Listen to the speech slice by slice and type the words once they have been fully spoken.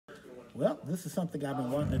Well, this is something I've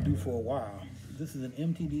been wanting to do for a while. This is an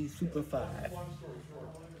MTD Super 5.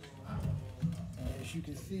 As you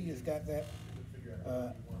can see, it's got that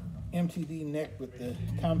MTD neck with the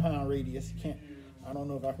compound radius. I don't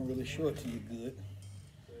know if I can really show it to you good,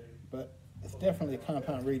 but it's definitely a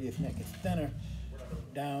compound radius neck. It's thinner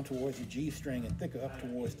down towards the G string and thicker up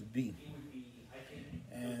towards the B.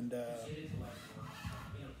 And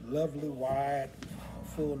lovely wide,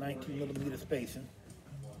 full 19 millimeter spacing.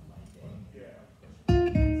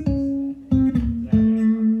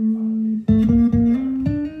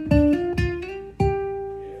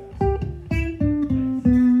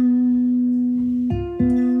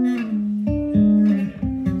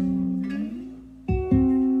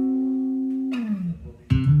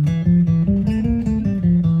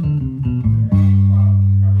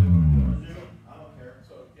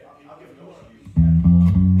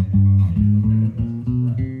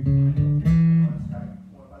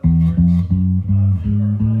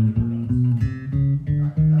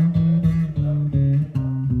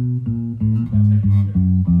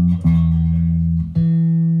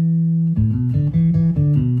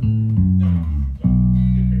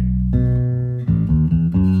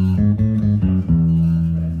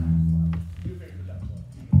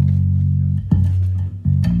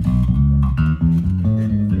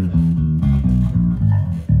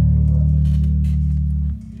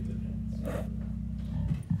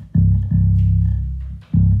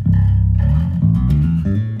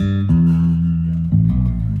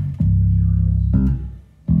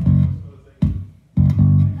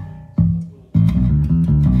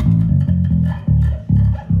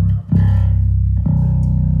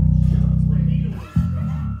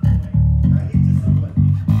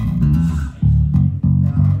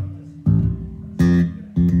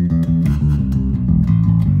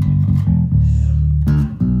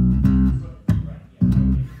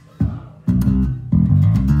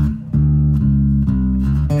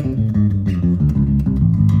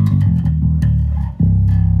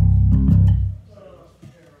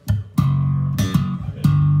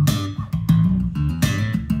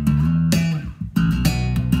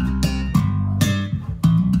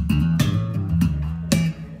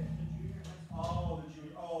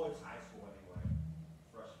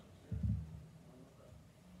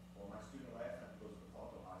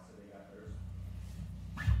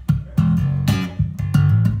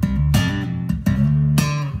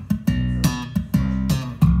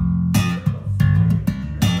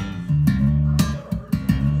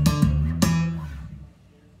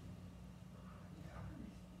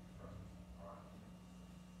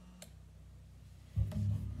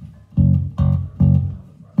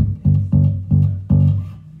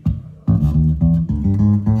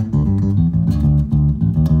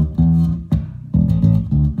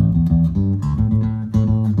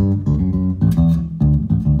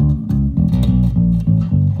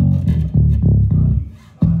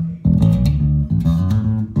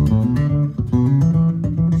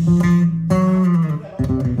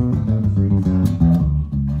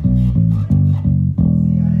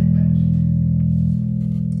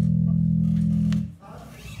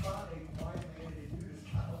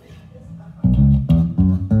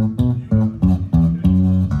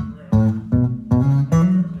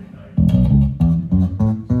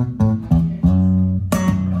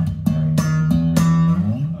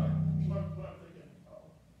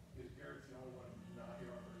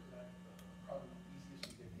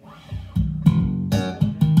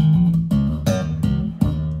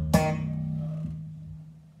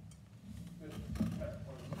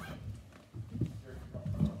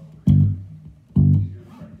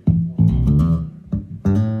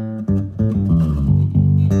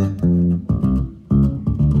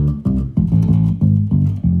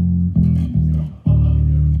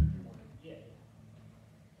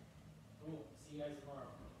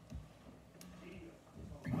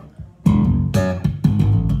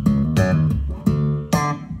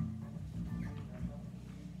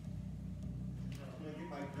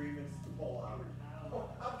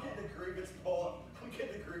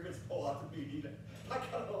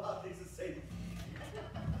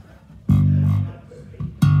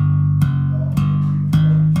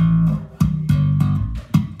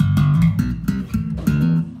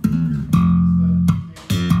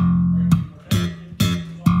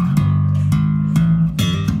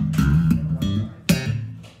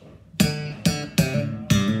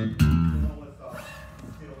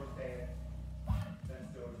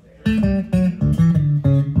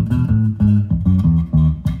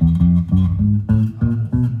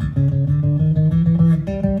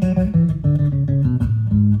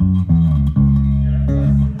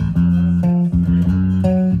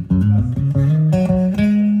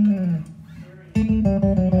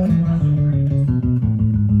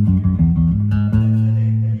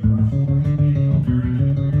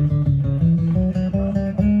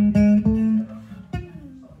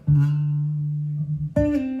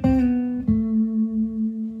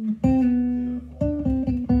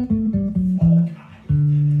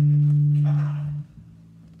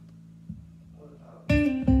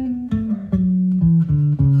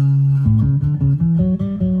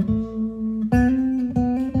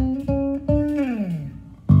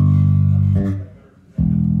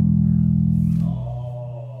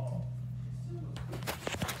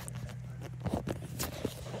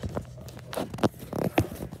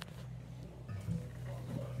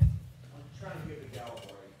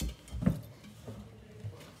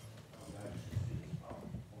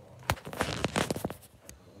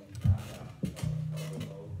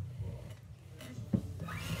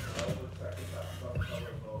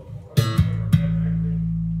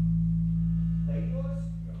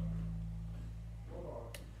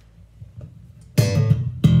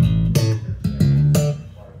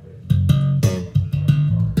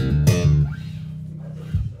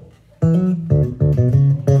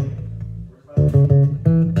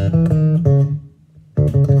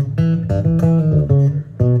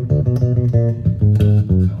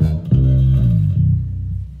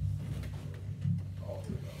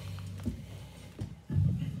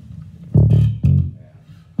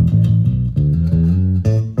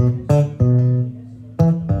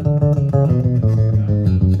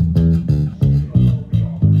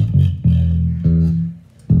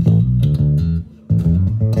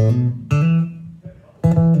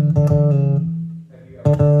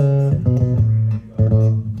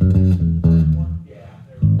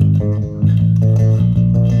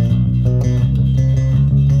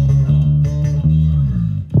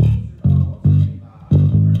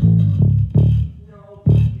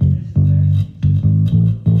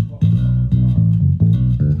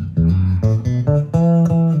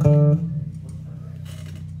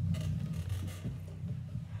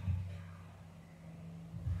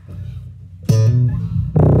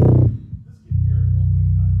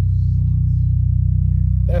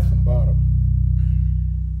 That's some bottom.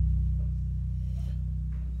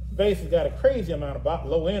 Bass has got a crazy amount of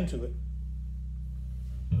low end to it.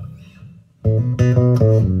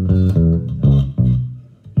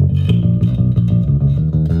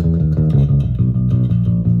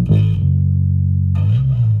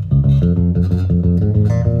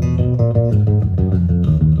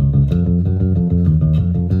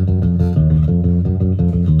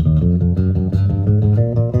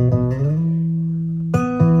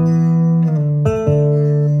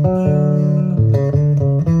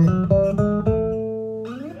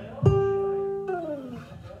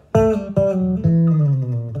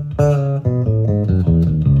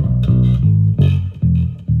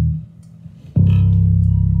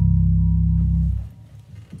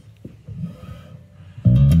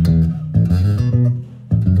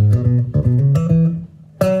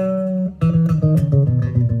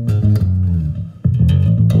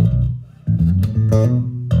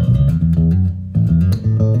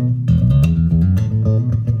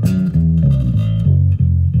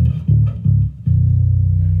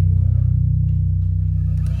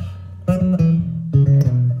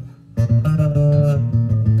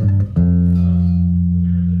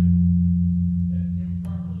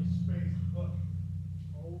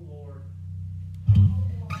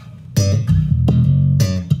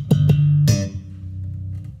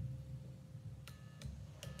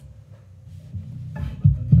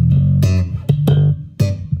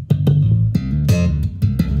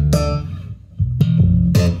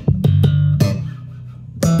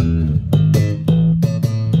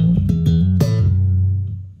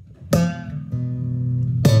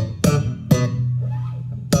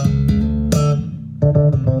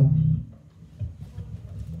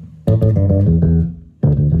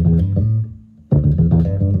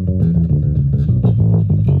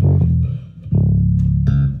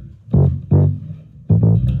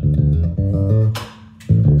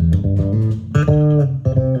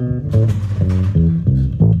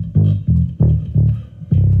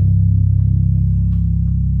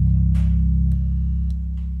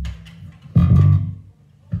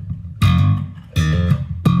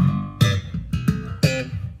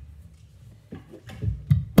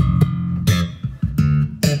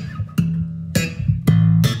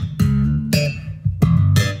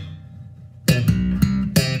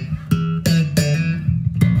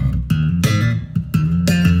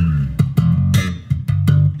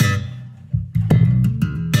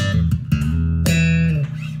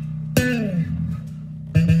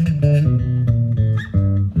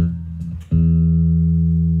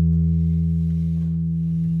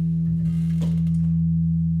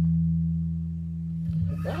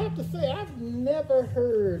 I have to say, I've never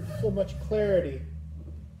heard so much clarity.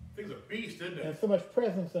 Thing's a beast, isn't it? And so much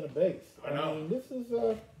presence in a bass. I know. mean, this is,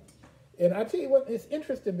 and I tell you what, it's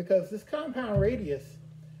interesting because this compound radius,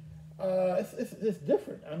 it's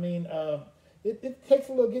different. I mean, it takes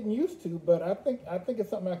a little getting used to, but I think it's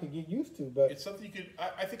something I could get used to. But it's something you could.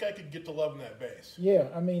 I think I could get to loving that bass. Yeah,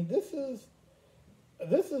 I mean, this is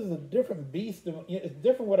a different beast. It's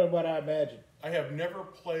different what I imagined. I have never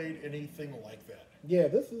played anything like that. Yeah,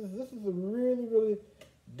 this is a really, really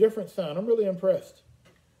different sound. I'm really impressed.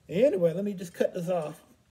 Anyway, let me just cut this off.